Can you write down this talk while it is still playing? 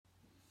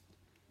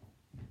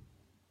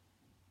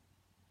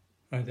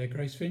Hi there,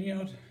 Grace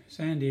Vineyard. It's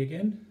Andy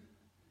again.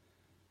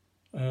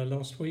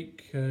 Last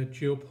week,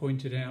 Jill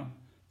pointed out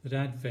that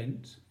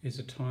Advent is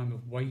a time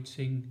of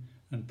waiting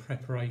and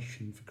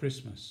preparation for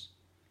Christmas.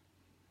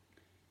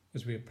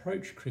 As we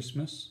approach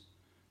Christmas,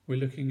 we're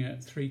looking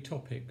at three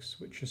topics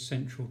which are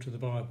central to the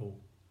Bible: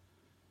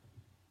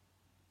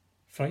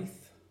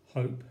 faith,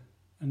 hope,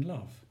 and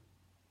love.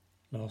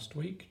 Last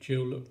week,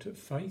 Jill looked at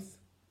faith.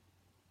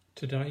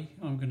 Today,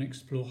 I'm going to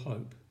explore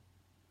hope.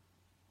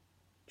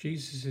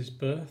 Jesus'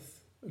 birth,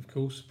 of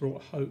course,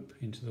 brought hope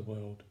into the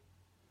world.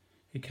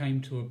 He came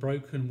to a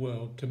broken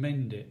world to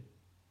mend it.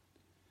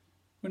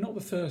 We're not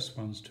the first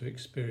ones to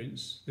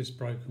experience this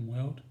broken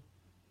world.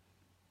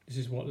 This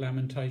is what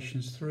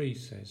Lamentations 3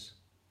 says,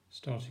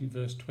 starting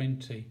verse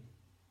 20.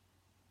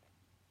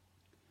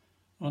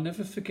 I'll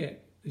never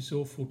forget this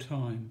awful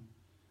time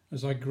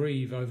as I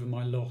grieve over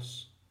my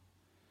loss.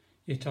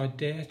 Yet I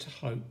dare to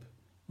hope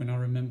when I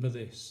remember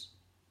this.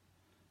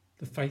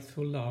 The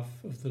faithful love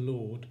of the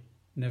Lord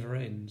never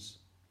ends.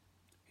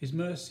 His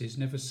mercies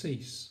never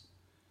cease.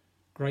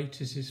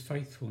 Great is his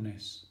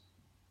faithfulness.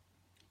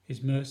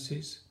 His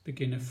mercies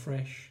begin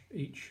afresh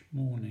each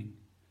morning.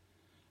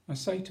 I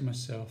say to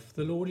myself,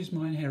 the Lord is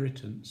my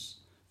inheritance,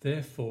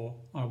 therefore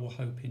I will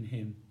hope in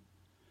him.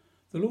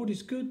 The Lord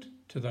is good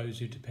to those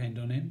who depend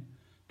on him,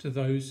 to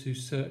those who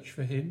search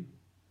for him.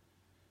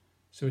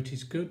 So it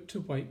is good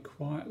to wait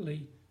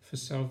quietly for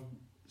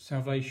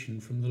salvation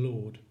from the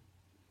Lord.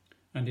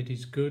 And it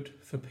is good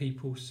for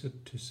people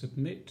to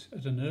submit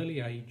at an early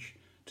age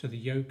to the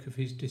yoke of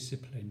his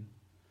discipline.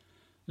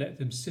 Let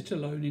them sit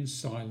alone in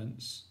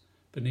silence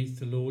beneath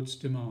the Lord's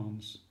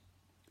demands.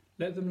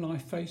 Let them lie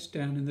face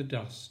down in the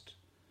dust,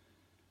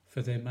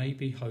 for there may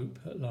be hope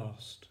at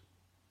last.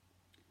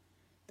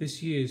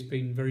 This year's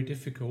been very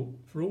difficult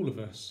for all of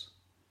us.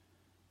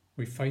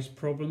 We faced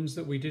problems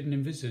that we didn't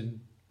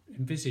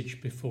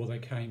envisage before they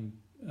came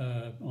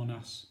on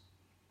us.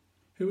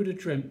 Who would have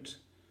dreamt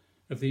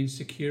of the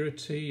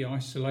insecurity,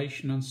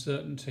 isolation,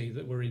 uncertainty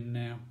that we're in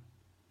now?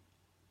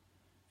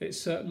 It's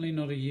certainly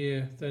not a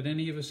year that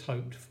any of us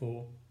hoped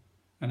for,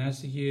 and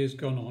as the year's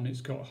gone on,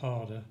 it's got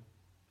harder.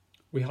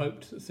 We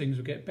hoped that things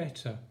would get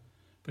better,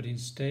 but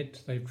instead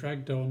they've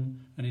dragged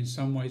on and in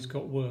some ways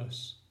got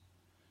worse.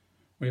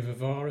 We have a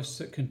virus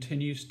that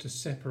continues to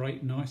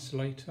separate and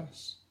isolate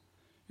us.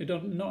 It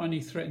not only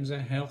threatens our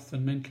health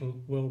and mental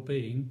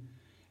well-being,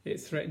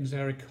 it threatens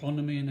our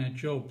economy and our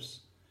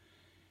jobs.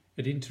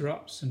 It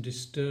interrupts and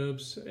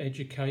disturbs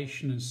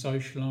education and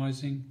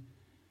socialising.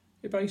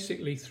 It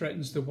basically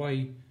threatens the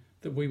way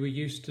that we were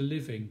used to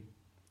living.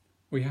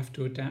 We have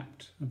to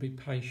adapt and be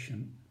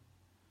patient.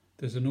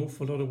 There's an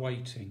awful lot of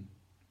waiting.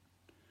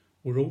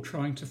 We're all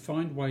trying to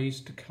find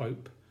ways to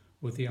cope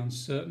with the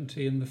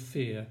uncertainty and the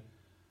fear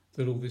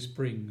that all this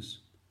brings.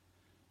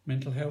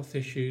 Mental health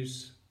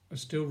issues are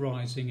still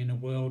rising in a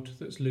world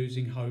that's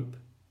losing hope.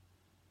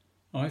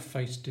 I've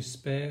faced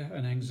despair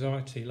and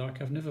anxiety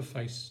like I've never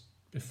faced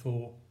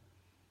before.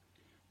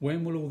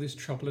 When will all this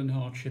trouble and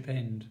hardship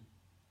end?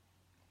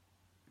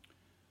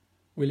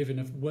 We live in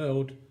a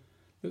world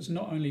that's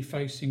not only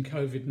facing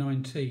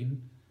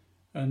COVID-19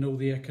 and all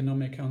the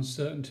economic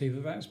uncertainty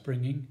that that's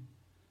bringing.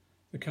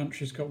 The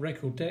country's got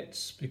record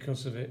debts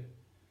because of it.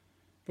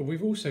 But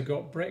we've also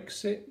got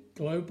Brexit,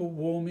 global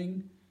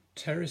warming,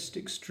 terrorist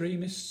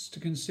extremists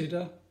to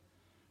consider.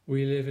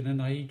 We live in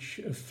an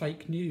age of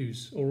fake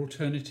news or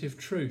alternative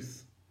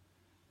truth.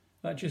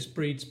 That just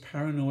breeds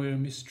paranoia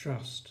and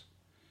mistrust.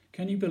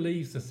 Can you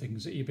believe the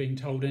things that you're being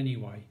told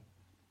anyway?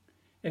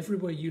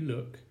 Everywhere you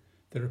look,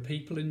 there are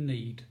people in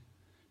need,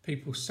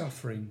 people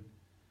suffering.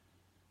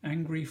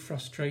 Angry,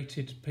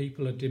 frustrated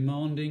people are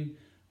demanding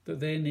that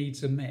their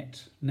needs are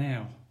met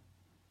now.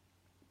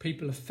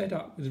 People are fed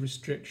up with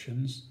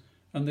restrictions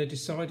and they're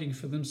deciding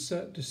for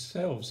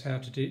themselves how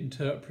to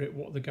interpret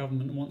what the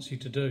government wants you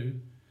to do,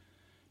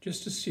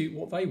 just to suit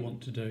what they want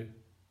to do.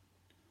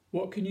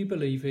 What can you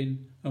believe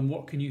in and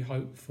what can you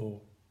hope for?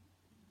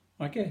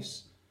 I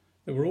guess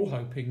that we're all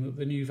hoping that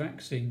the new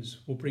vaccines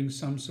will bring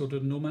some sort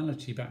of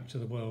normality back to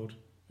the world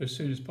as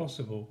soon as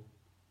possible.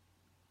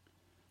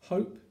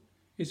 Hope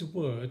is a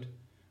word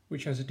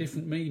which has a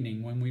different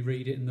meaning when we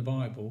read it in the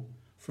Bible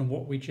from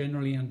what we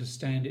generally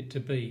understand it to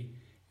be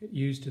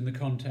used in the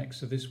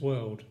context of this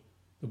world,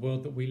 the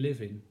world that we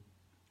live in.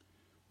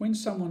 When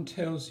someone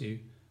tells you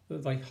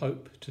that they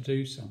hope to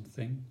do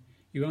something,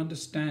 you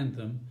understand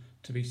them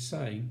to be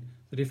saying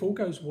that if all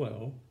goes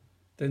well,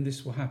 then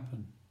this will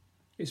happen.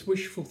 It's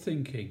wishful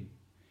thinking.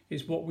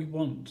 It's what we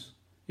want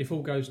if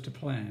all goes to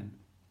plan.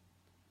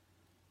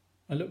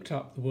 I looked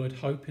up the word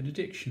hope in a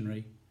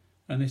dictionary,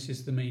 and this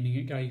is the meaning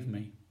it gave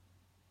me.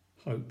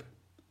 Hope,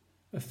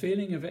 a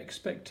feeling of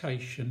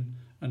expectation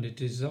and a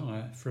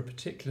desire for a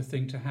particular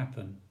thing to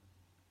happen,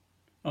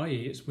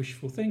 i.e. it's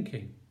wishful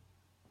thinking.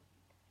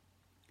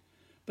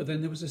 But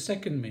then there was a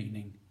second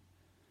meaning,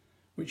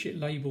 which it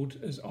labelled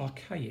as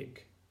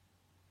archaic.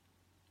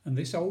 And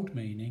this old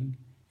meaning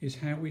is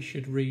how we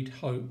should read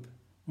hope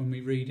when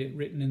we read it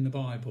written in the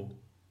Bible.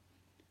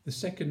 The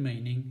second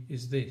meaning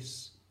is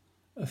this: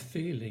 a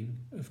feeling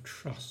of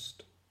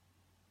trust.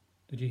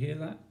 Did you hear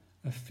that?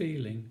 A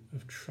feeling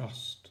of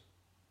trust.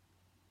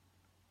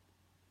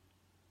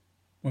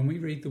 When we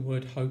read the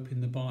word hope in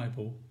the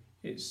Bible,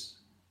 it's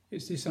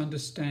this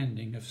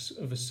understanding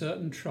of a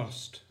certain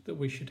trust that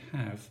we should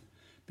have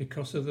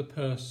because of the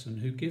person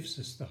who gives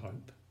us the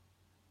hope.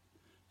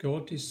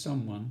 God is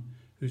someone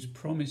whose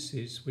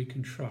promises we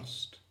can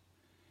trust.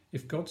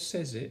 If God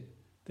says it,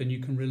 then you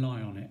can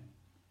rely on it.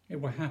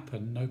 It will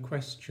happen, no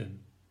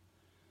question.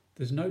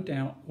 There's no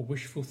doubt or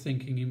wishful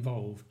thinking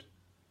involved.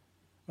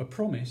 A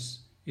promise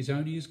is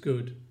only as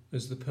good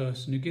as the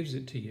person who gives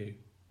it to you.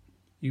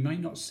 You may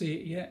not see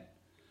it yet,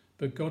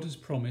 but God has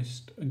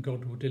promised and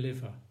God will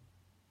deliver.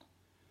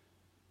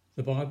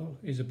 The Bible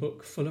is a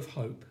book full of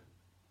hope.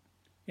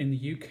 In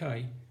the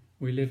UK,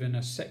 we live in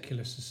a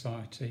secular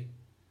society,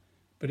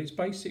 but its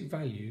basic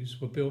values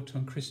were built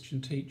on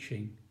Christian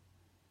teaching.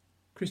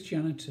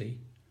 Christianity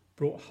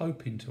brought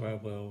hope into our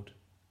world.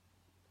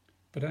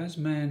 But as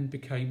man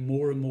became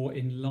more and more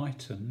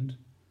enlightened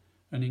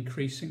and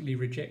increasingly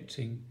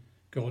rejecting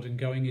God and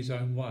going his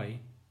own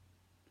way,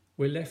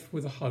 we're left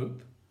with a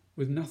hope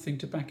with nothing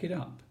to back it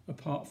up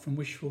apart from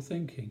wishful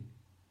thinking.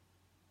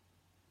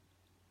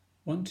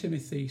 1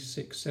 Timothy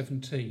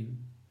 6:17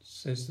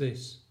 says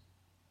this,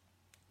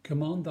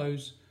 "Command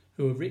those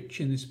who are rich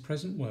in this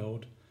present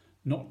world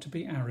not to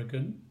be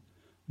arrogant,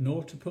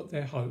 nor to put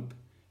their hope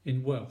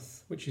in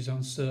wealth, which is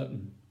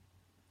uncertain,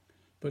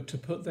 but to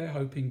put their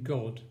hope in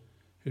God,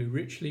 who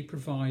richly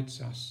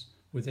provides us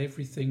with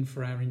everything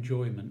for our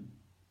enjoyment."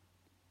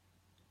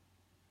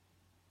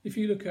 If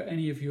you look at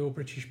any of your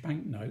British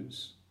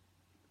banknotes,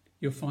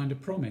 you'll find a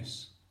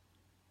promise.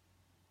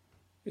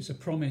 It's a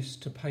promise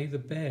to pay the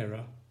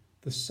bearer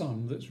the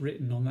sum that's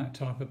written on that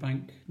type of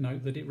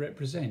banknote that it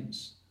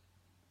represents.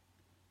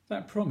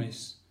 That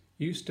promise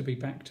used to be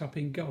backed up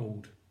in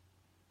gold.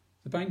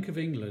 The Bank of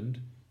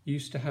England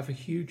used to have a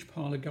huge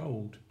pile of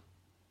gold,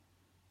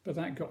 but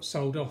that got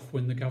sold off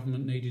when the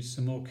government needed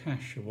some more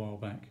cash a while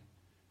back.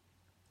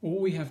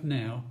 All we have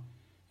now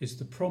is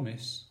the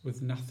promise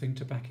with nothing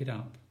to back it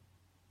up.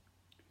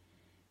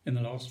 In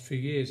the last few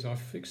years,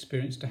 I've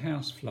experienced a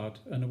house flood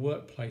and a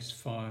workplace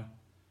fire.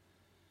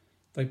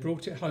 They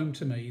brought it home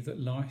to me that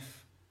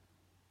life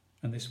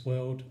and this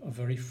world are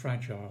very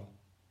fragile.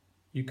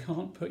 You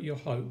can't put your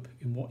hope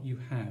in what you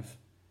have.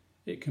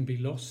 It can be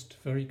lost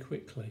very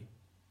quickly.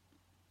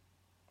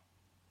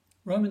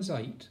 Romans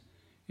 8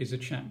 is a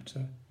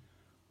chapter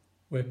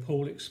where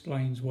Paul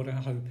explains what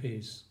our hope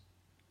is.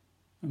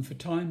 And for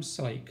time's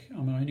sake,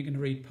 I'm only going to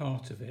read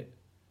part of it.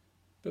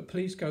 But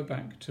please go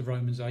back to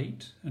Romans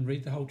 8 and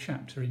read the whole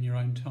chapter in your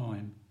own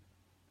time.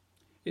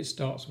 It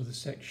starts with a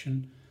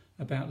section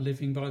about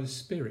living by the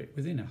Spirit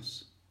within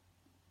us.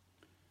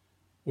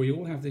 We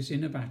all have this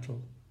inner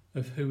battle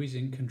of who is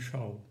in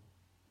control.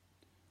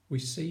 We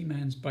see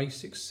man's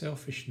basic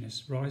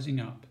selfishness rising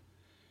up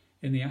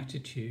in the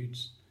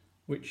attitudes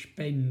which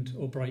bend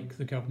or break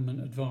the government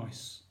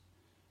advice.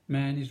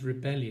 Man is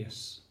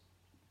rebellious.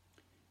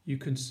 You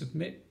can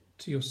submit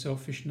to your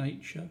selfish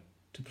nature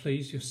to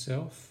please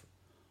yourself,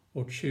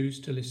 or choose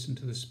to listen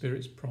to the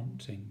Spirit's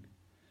prompting.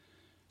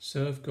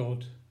 Serve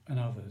God and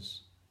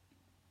others.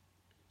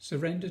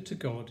 Surrender to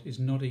God is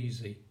not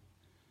easy.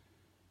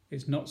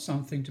 It's not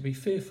something to be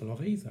fearful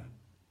of either.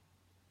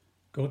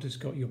 God has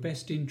got your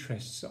best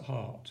interests at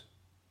heart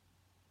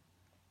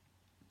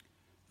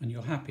and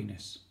your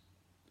happiness.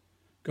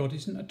 God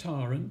isn't a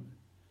tyrant,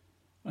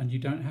 and you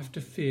don't have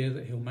to fear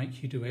that he'll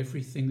make you do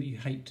everything that you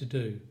hate to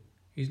do.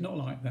 He's not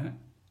like that.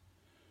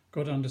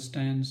 God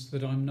understands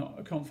that I'm not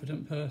a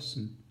confident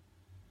person.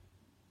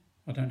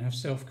 I don't have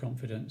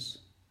self-confidence.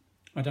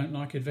 I don't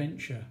like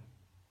adventure.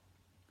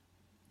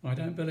 I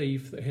don't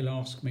believe that he'll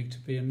ask me to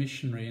be a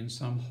missionary in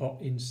some hot,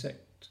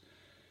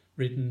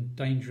 insect-ridden,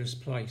 dangerous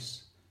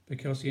place,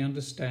 because he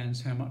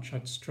understands how much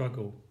I'd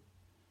struggle.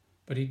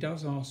 But he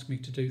does ask me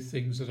to do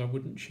things that I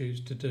wouldn't choose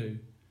to do,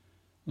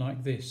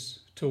 like this,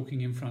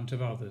 talking in front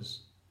of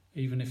others.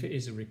 Even if it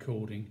is a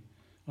recording,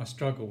 I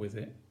struggle with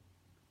it.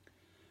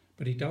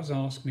 But he does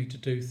ask me to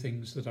do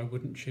things that I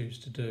wouldn't choose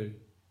to do.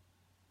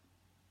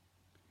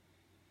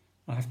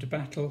 I have to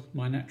battle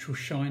my natural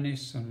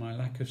shyness and my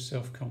lack of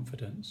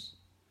self-confidence,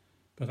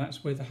 but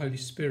that's where the Holy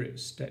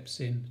Spirit steps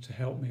in to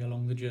help me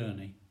along the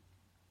journey.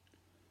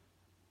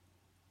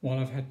 While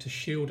I've had to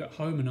shield at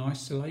home and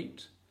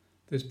isolate,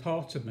 there's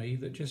part of me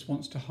that just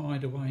wants to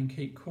hide away and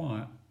keep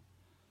quiet.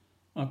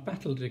 I've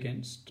battled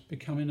against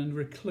becoming a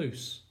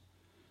recluse.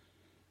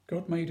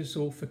 God made us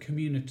all for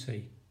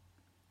community.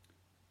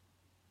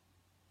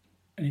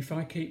 And if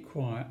I keep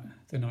quiet,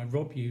 then I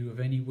rob you of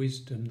any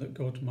wisdom that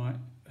God might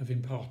have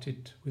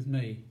imparted with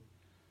me.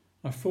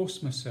 I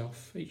force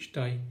myself each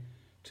day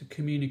to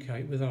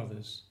communicate with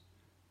others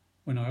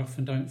when I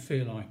often don't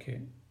feel like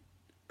it.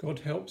 God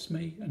helps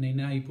me and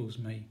enables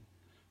me,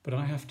 but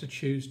I have to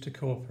choose to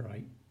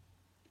cooperate.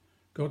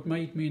 God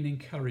made me an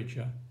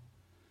encourager,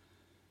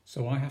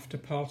 so I have to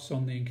pass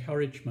on the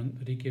encouragement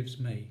that he gives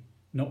me,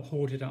 not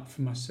hoard it up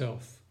for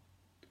myself.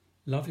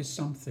 Love is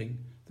something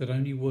that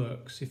only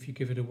works if you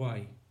give it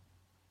away.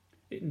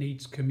 It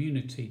needs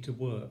community to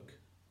work.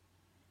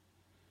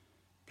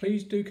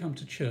 Please do come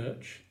to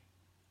church,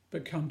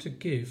 but come to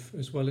give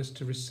as well as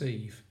to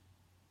receive.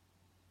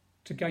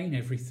 To gain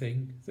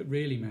everything that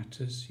really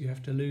matters, you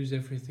have to lose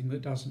everything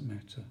that doesn't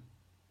matter.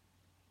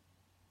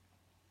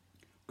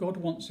 God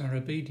wants our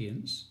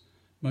obedience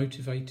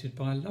motivated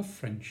by a love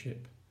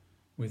friendship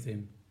with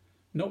him,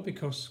 not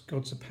because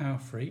God's a power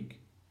freak.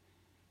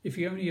 If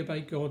you only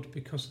obey God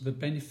because of the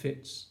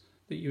benefits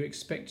that you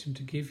expect him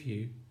to give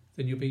you,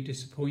 then you'll be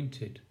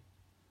disappointed.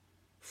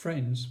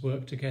 Friends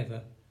work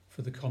together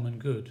for the common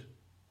good.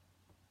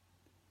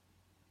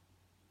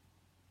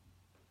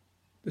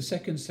 The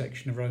second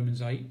section of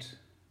Romans 8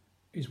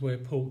 is where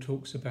Paul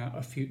talks about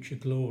a future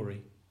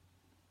glory.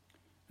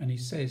 And he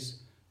says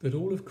that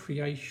all of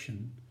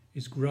creation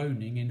is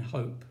groaning in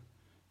hope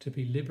to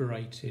be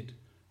liberated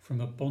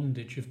from a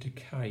bondage of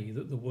decay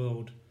that the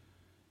world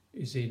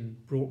is in,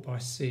 brought by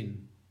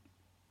sin,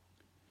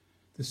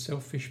 the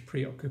selfish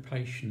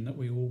preoccupation that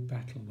we all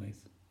battle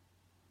with.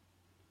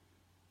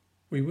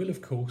 We will,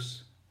 of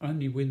course,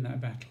 only win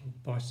that battle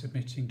by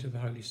submitting to the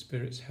Holy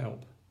Spirit's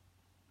help.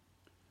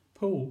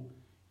 Paul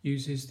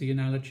uses the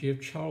analogy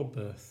of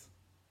childbirth.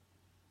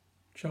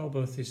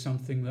 Childbirth is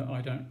something that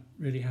I don't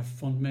really have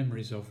fond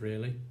memories of,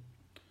 really.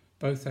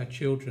 Both our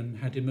children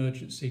had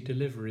emergency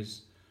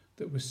deliveries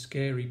that were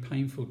scary,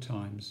 painful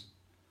times.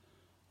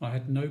 I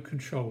had no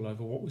control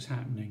over what was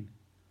happening.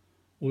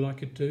 All I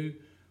could do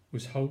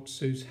was hold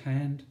Sue's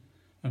hand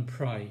and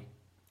pray,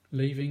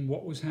 leaving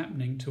what was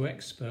happening to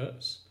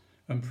experts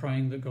and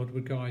praying that God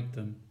would guide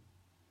them.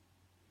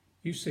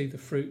 You see the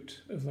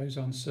fruit of those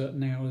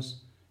uncertain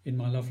hours in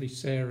my lovely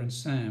Sarah and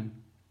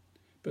Sam,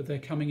 but their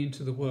coming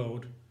into the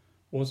world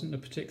wasn't a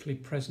particularly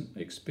pleasant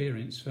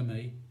experience for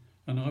me,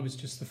 and I was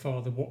just the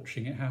father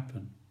watching it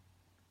happen.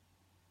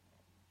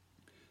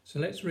 So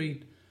let's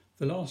read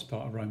the last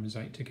part of Romans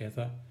 8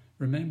 together,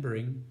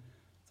 remembering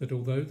that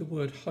although the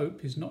word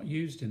hope is not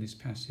used in this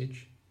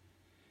passage,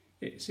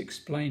 it's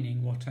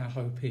explaining what our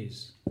hope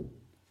is.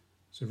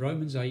 So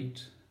Romans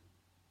 8,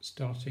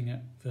 starting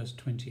at verse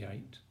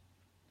 28.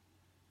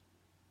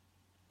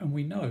 And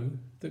we know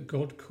that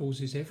God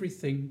causes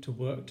everything to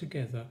work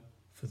together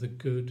for the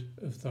good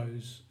of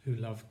those who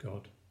love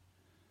God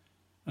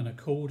and are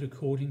called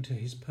according to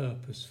his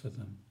purpose for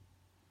them.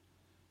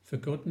 For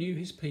God knew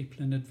his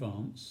people in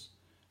advance,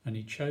 and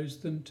he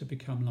chose them to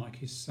become like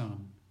his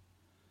Son,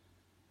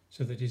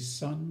 so that his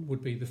Son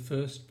would be the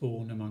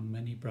firstborn among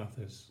many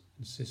brothers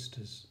and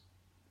sisters.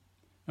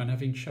 And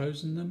having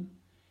chosen them,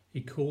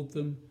 he called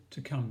them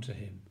to come to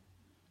him,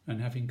 and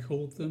having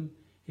called them,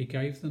 he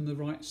gave them the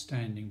right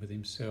standing with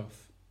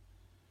himself.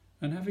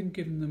 And having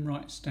given them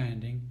right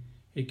standing,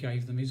 he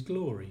gave them his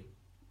glory.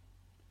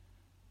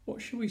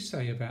 What shall we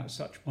say about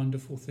such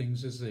wonderful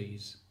things as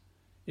these?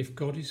 If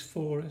God is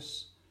for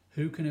us,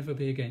 who can ever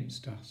be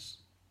against us?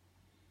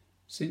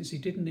 Since he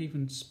didn't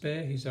even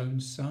spare his own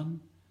Son,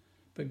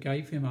 but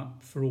gave him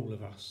up for all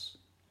of us,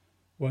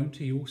 won't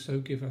he also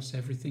give us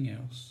everything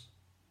else?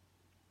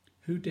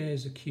 Who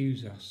dares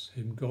accuse us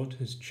whom God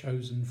has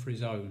chosen for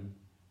his own?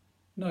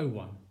 No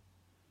one.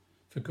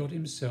 For God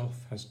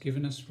himself has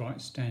given us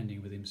right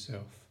standing with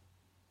himself.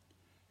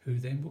 Who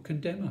then will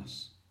condemn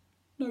us?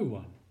 No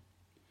one.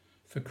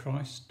 For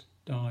Christ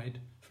died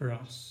for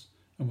us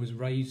and was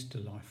raised to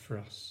life for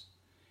us.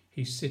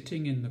 He's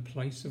sitting in the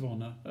place of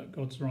honour at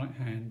God's right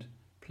hand,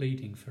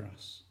 pleading for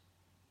us.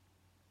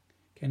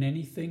 Can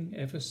anything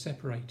ever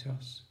separate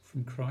us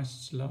from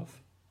Christ's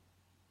love?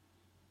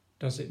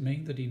 Does it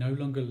mean that he no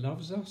longer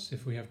loves us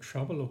if we have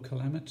trouble or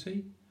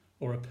calamity,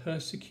 or are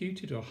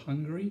persecuted or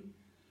hungry,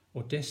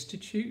 or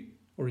destitute,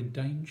 or in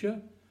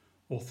danger,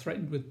 or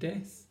threatened with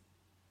death?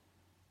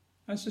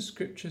 As the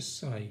scriptures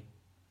say,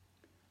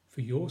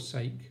 for your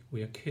sake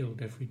we are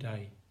killed every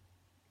day.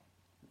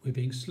 We're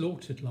being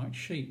slaughtered like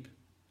sheep.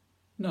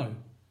 No,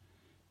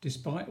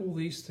 despite all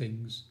these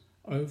things,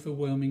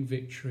 overwhelming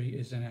victory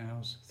is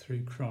ours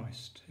through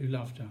Christ, who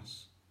loved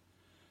us.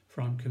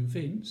 For I'm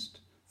convinced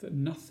that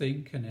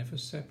nothing can ever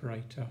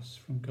separate us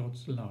from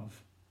God's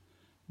love,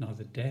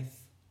 neither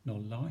death nor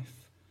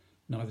life,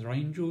 neither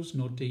angels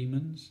nor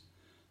demons,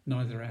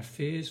 neither our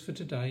fears for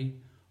today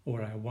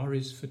or our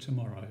worries for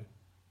tomorrow.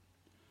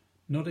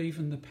 Not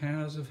even the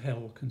powers of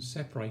hell can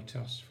separate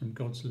us from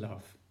God's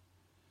love.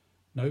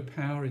 No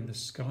power in the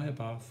sky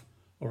above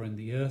or in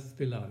the earth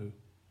below.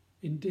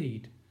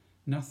 Indeed,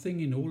 nothing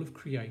in all of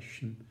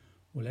creation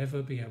will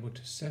ever be able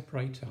to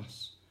separate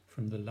us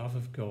from the love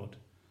of God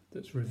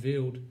that's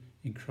revealed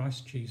in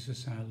Christ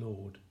Jesus our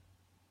Lord.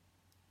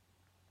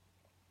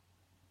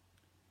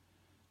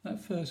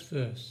 That first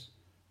verse,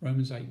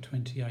 Romans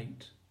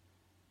 8:28,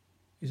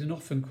 is an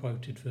often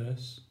quoted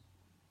verse,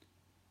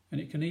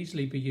 and it can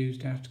easily be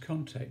used out of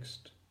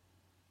context.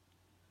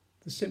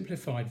 The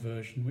simplified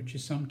version, which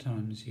is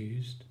sometimes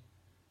used,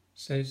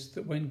 says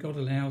that when God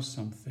allows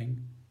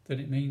something, then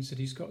it means that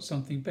he's got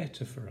something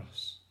better for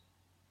us.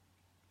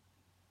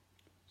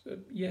 So,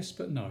 yes,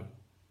 but no.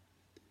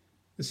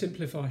 The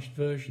simplified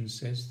version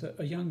says that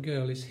a young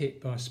girl is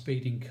hit by a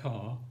speeding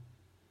car,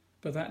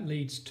 but that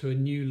leads to a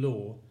new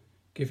law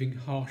giving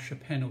harsher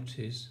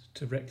penalties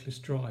to reckless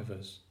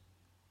drivers.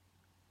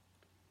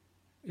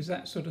 Is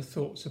that sort of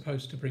thought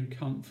supposed to bring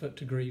comfort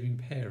to grieving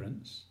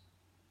parents?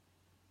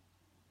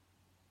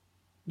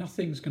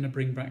 Nothing's going to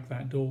bring back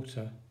that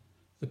daughter.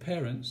 The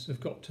parents have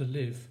got to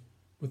live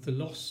with the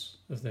loss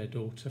of their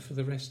daughter for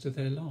the rest of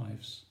their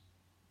lives.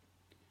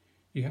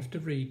 You have to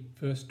read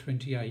verse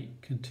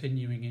 28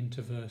 continuing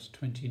into verse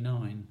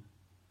 29.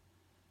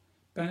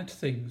 Bad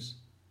things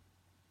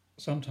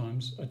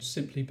sometimes are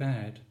simply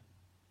bad,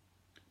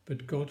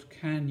 but God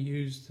can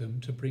use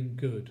them to bring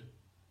good.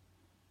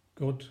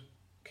 God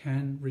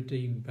can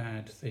redeem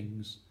bad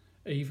things,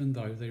 even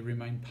though they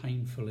remain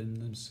painful in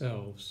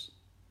themselves.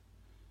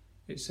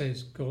 It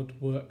says God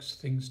works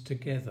things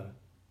together.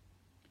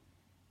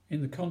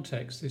 In the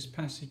context, this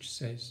passage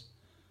says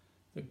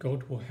that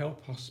God will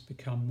help us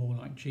become more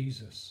like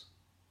Jesus.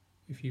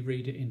 If you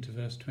read it into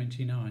verse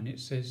 29, it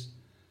says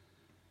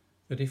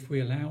that if we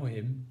allow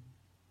him,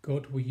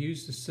 God will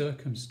use the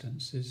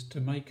circumstances to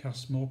make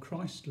us more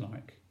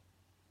Christ-like.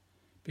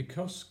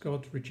 Because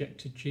God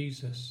rejected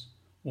Jesus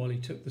while he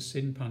took the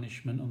sin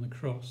punishment on the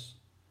cross,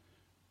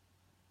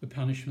 the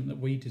punishment that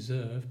we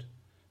deserved,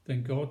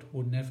 then God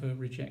will never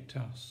reject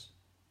us.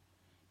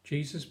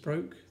 Jesus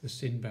broke the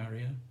sin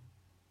barrier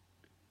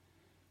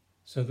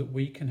so that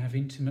we can have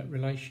intimate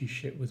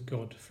relationship with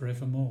God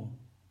forevermore,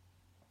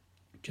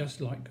 just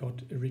like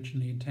God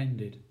originally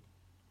intended.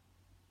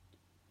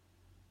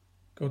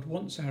 God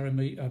wants our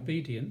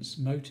obedience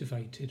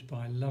motivated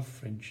by a love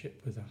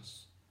friendship with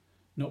us,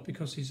 not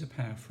because he's a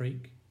power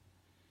freak.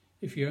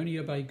 If you only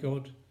obey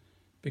God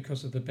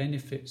because of the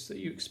benefits that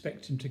you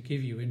expect him to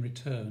give you in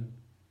return,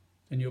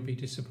 then you'll be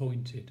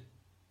disappointed.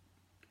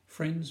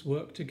 Friends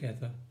work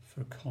together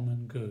for a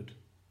common good.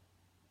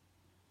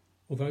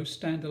 Although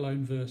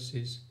standalone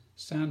verses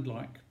sound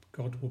like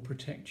God will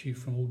protect you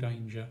from all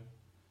danger,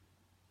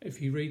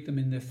 if you read them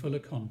in their fuller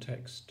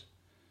context,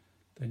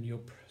 then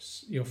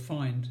you'll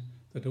find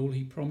that all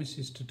he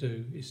promises to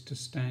do is to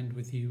stand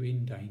with you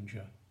in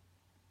danger.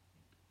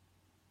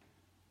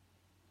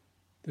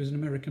 There was an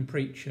American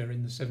preacher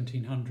in the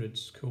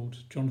 1700s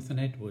called Jonathan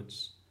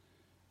Edwards,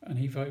 and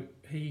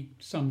he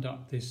summed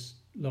up this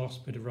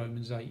last bit of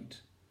Romans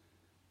 8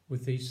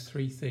 with these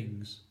three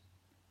things.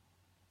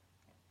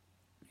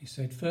 He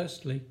said,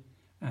 firstly,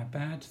 our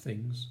bad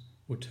things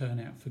will turn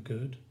out for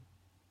good.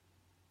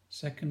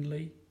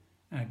 Secondly,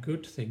 our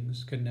good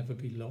things can never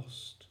be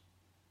lost.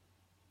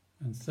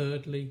 And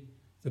thirdly,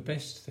 the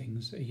best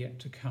things are yet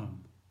to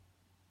come.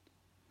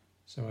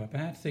 So our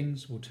bad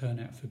things will turn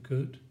out for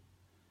good,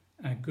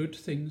 our good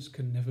things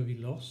can never be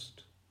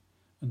lost,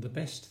 and the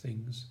best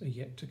things are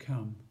yet to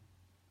come.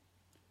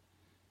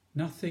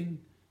 Nothing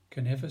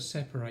can ever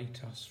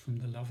separate us from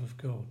the love of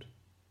God,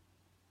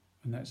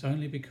 and that's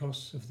only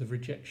because of the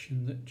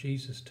rejection that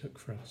Jesus took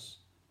for us,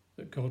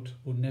 that God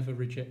will never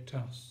reject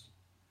us.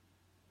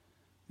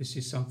 This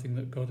is something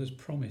that God has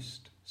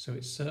promised, so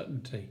it's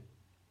certainty.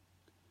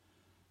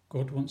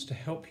 God wants to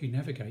help you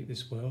navigate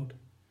this world.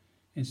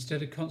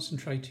 Instead of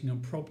concentrating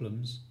on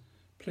problems,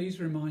 please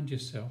remind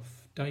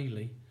yourself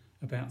daily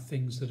about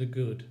things that are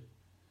good,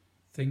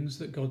 things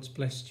that God's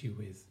blessed you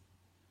with.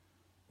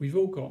 We've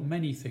all got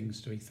many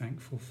things to be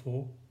thankful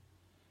for.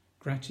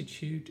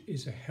 Gratitude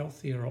is a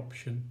healthier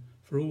option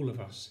for all of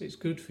us. It's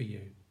good for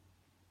you.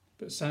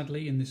 But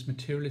sadly, in this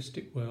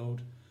materialistic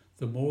world,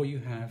 the more you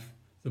have,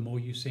 the more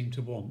you seem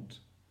to want.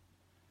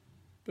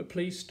 But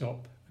please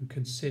stop and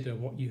consider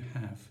what you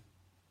have.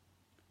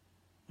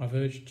 I've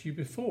urged you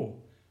before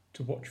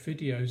to watch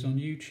videos on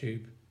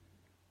YouTube.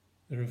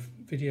 There are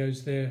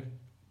videos there,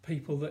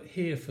 people that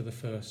hear for the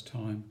first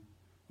time,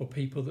 or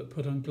people that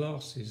put on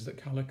glasses that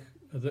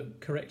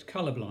correct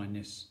colour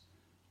blindness.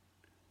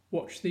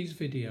 Watch these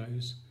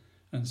videos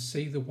and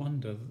see the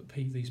wonder that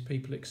these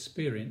people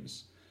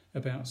experience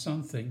about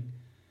something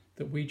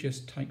that we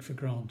just take for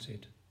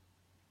granted.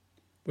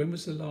 When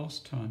was the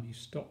last time you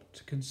stopped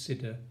to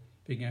consider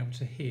being able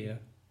to hear,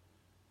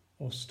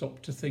 or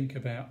stopped to think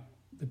about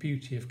the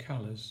beauty of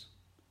colours?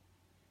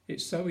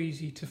 It's so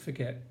easy to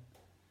forget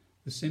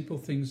the simple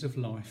things of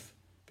life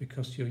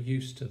because you're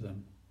used to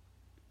them.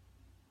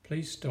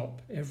 Please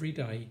stop every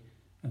day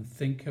and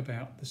think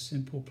about the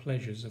simple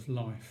pleasures of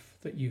life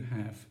that you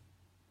have,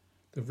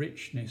 the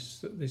richness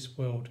that this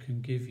world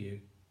can give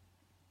you.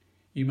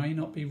 You may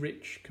not be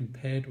rich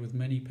compared with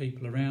many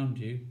people around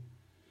you,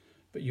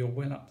 but you're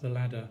well up the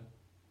ladder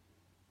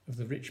of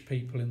the rich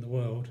people in the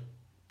world.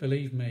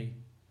 Believe me,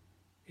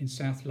 in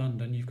South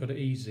London you've got it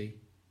easy.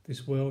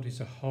 This world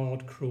is a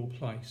hard, cruel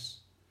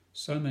place.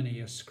 So many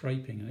are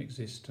scraping an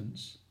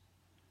existence.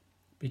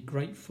 Be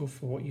grateful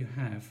for what you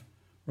have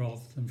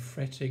rather than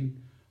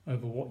fretting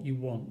over what you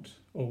want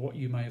or what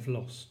you may have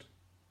lost.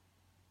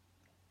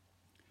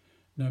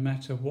 No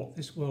matter what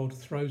this world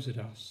throws at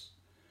us,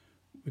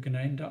 we're going to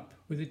end up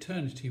with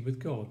eternity with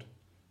God.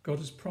 God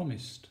has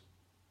promised,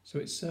 so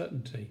it's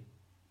certainty.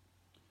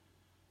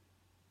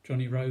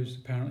 Johnny Rose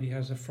apparently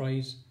has a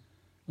phrase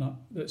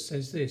that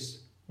says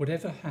this: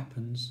 whatever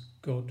happens,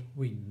 God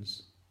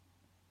wins.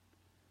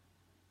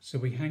 So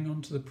we hang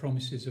on to the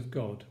promises of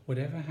God.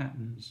 Whatever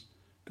happens,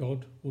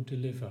 God will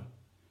deliver,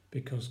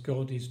 because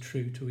God is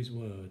true to his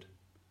word.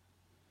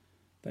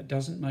 that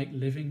doesn't make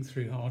living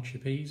through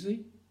hardship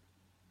easy.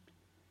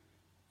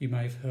 You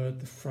may have heard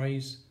the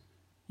phrase,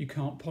 "You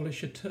can't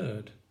polish a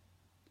turd."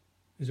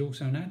 There's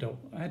also an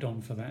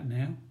add-on for that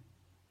now,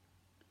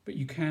 but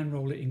you can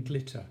roll it in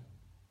glitter.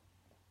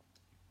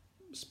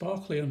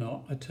 Sparkly or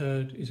not, a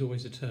turd is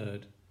always a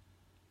turd.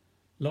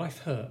 Life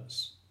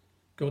hurts.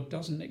 God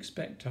doesn't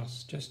expect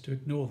us just to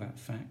ignore that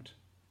fact.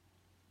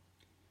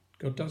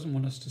 God doesn't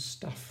want us to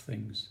stuff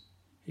things.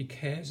 He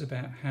cares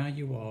about how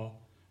you are,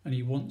 and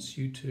he wants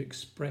you to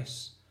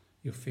express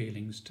your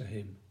feelings to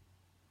him.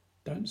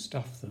 Don't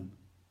stuff them.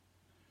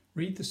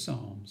 Read the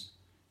Psalms.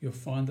 You'll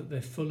find that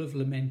they're full of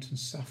lament and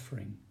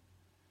suffering.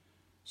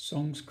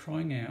 Songs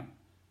crying out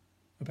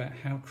about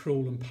how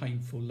cruel and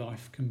painful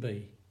life can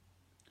be.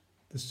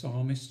 The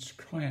psalmists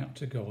cry out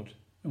to God,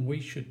 and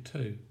we should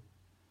too.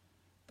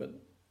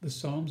 But the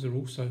Psalms are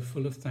also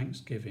full of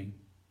thanksgiving,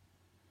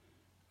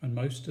 and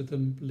most of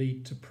them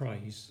lead to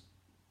praise.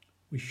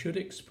 We should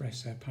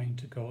express our pain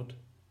to God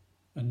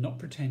and not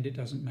pretend it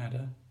doesn't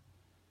matter,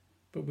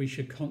 but we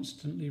should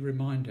constantly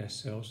remind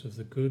ourselves of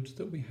the good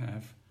that we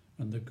have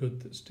and the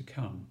good that's to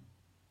come.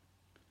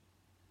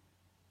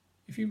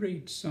 If you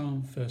read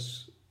Psalm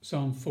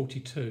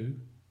 42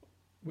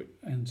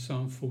 and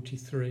Psalm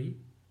 43,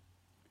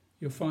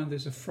 you'll find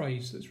there's a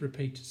phrase that's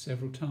repeated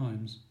several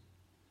times.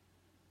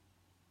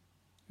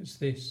 It's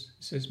this.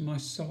 It says, "My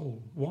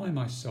soul, why,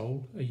 my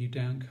soul, are you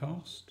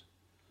downcast?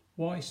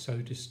 Why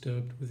so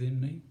disturbed within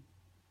me?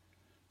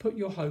 Put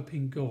your hope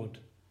in God,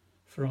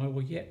 for I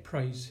will yet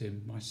praise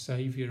him, my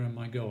Saviour and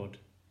my God."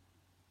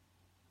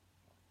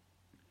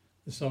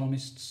 The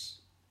psalmist's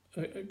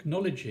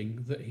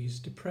acknowledging that he's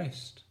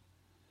depressed,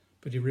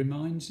 but he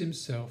reminds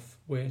himself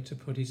where to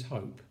put his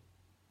hope.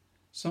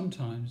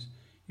 Sometimes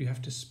you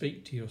have to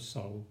speak to your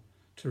soul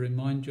to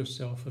remind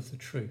yourself of the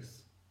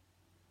truth.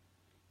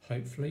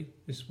 Hopefully,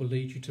 this will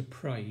lead you to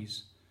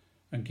praise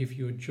and give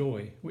you a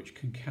joy which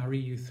can carry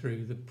you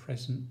through the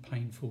present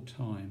painful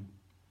time.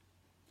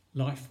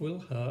 Life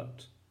will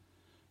hurt,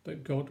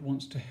 but God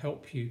wants to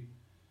help you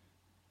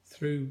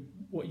through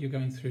what you're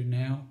going through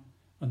now,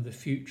 and the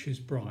future's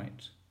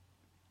bright.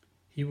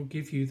 He will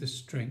give you the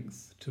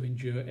strength to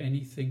endure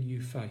anything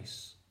you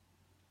face.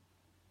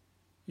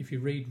 If you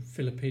read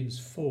Philippians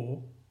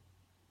 4,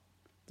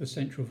 the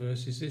central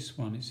verse is this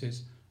one. It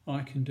says,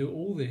 "I can do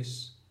all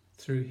this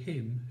through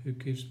him who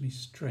gives me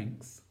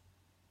strength."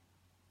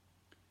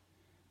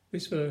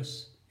 This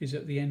verse is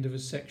at the end of a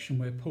section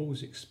where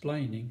Paul's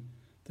explaining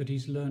that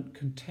he's learnt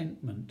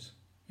contentment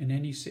in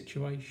any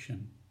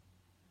situation,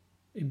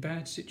 in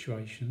bad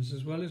situations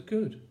as well as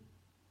good.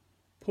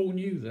 Paul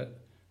knew that,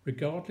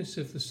 regardless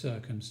of the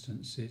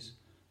circumstances,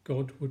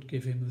 God would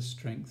give him the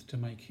strength to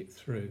make it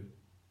through.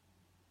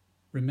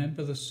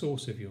 Remember the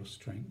source of your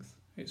strength.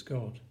 It's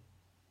God.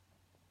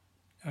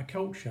 Our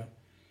culture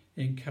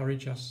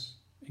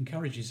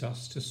encourages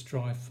us to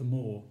strive for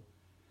more.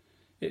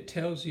 It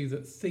tells you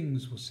that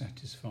things will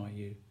satisfy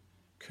you: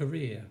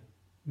 career,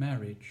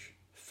 marriage,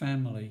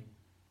 family,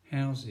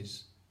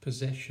 houses,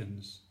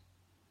 possessions.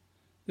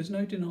 There's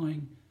no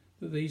denying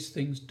that these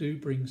things do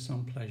bring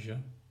some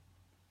pleasure.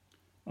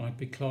 I'd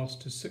be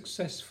classed as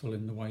successful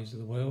in the ways of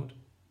the world,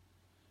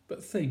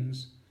 but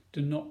things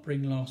do not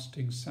bring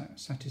lasting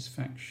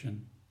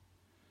satisfaction.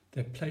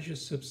 Their pleasure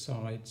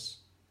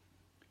subsides,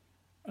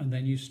 and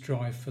then you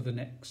strive for the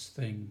next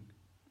thing.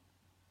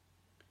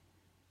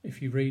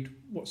 If you read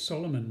what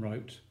Solomon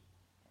wrote,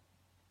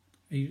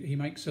 he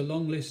makes a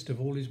long list of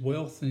all his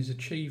wealth and his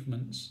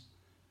achievements,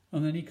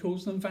 and then he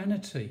calls them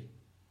vanity,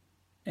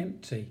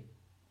 empty.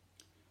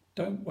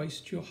 Don't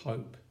waste your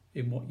hope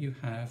in what you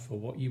have or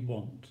what you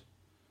want.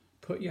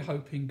 Put your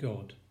hope in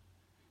God.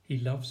 He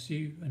loves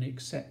you and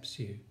accepts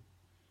you.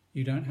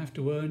 You don't have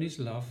to earn his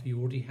love, you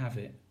already have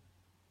it.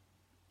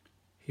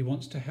 He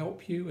wants to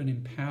help you and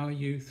empower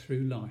you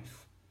through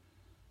life.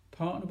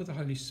 Partner with the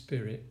Holy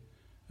Spirit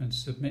and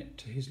submit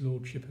to his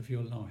lordship of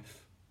your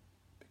life,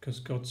 because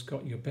God's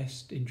got your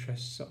best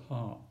interests at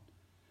heart.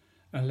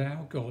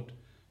 Allow God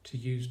to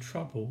use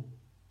trouble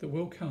that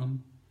will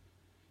come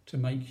to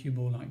make you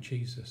more like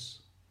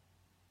Jesus.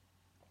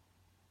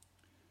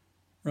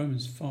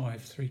 Romans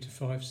 5,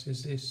 3-5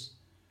 says this: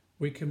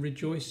 "We can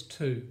rejoice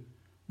too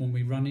when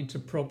we run into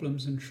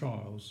problems and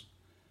trials,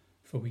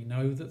 for we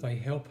know that they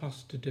help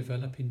us to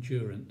develop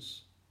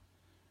endurance.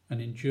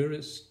 And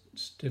endurance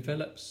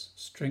develops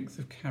strength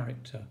of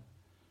character,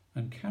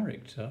 and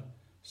character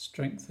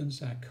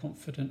strengthens our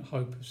confident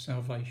hope of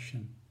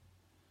salvation.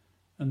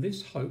 And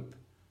this hope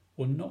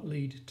will not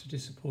lead to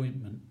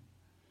disappointment,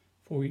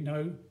 for we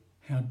know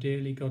how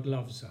dearly God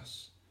loves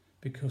us,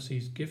 because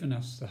he's given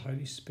us the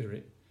Holy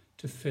Spirit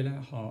to fill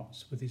our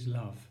hearts with his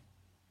love."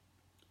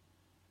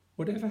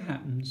 Whatever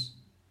happens,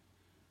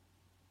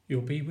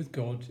 you'll be with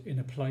God in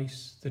a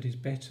place that is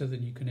better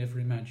than you can ever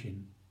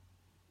imagine: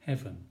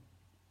 heaven.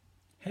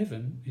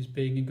 Heaven is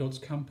being in God's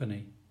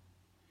company.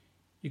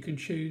 You can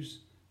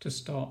choose to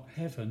start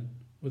heaven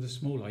with a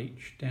small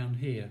h down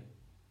here,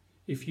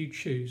 if you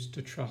choose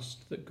to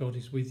trust that God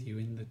is with you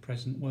in the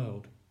present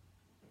world.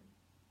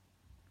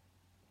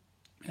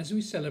 As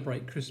we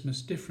celebrate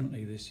Christmas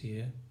differently this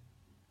year,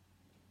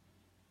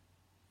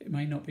 it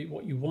may not be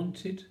what you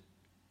wanted,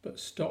 but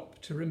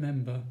stop to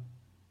remember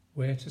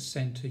where to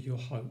centre your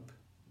hope,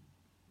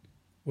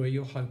 where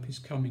your hope is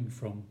coming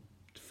from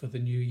for the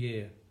new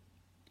year.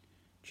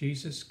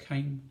 Jesus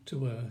came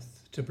to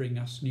earth to bring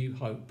us new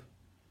hope.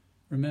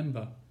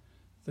 Remember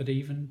that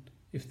even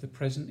if the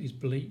present is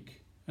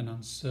bleak and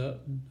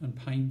uncertain and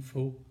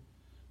painful,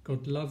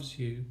 God loves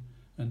you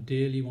and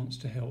dearly wants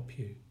to help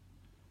you.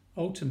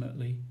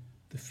 Ultimately,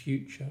 the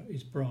future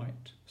is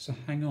bright, so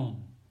hang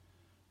on.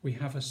 We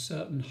have a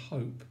certain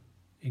hope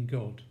in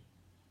God.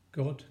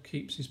 God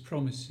keeps his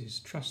promises.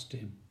 Trust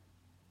him.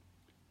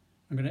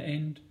 I'm going to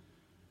end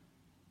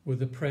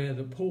with a prayer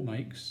that Paul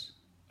makes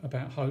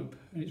about hope,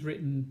 and it's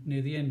written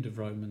near the end of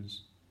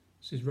Romans.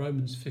 This is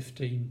Romans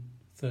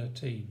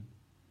 15:13.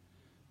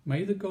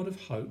 May the God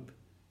of hope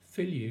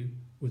fill you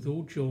with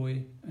all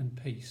joy and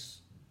peace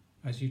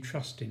as you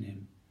trust in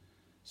him,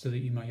 so that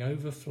you may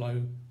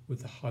overflow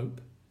with the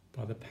hope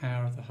by the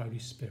power of the Holy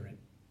Spirit.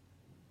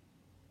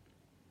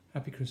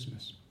 Happy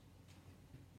Christmas.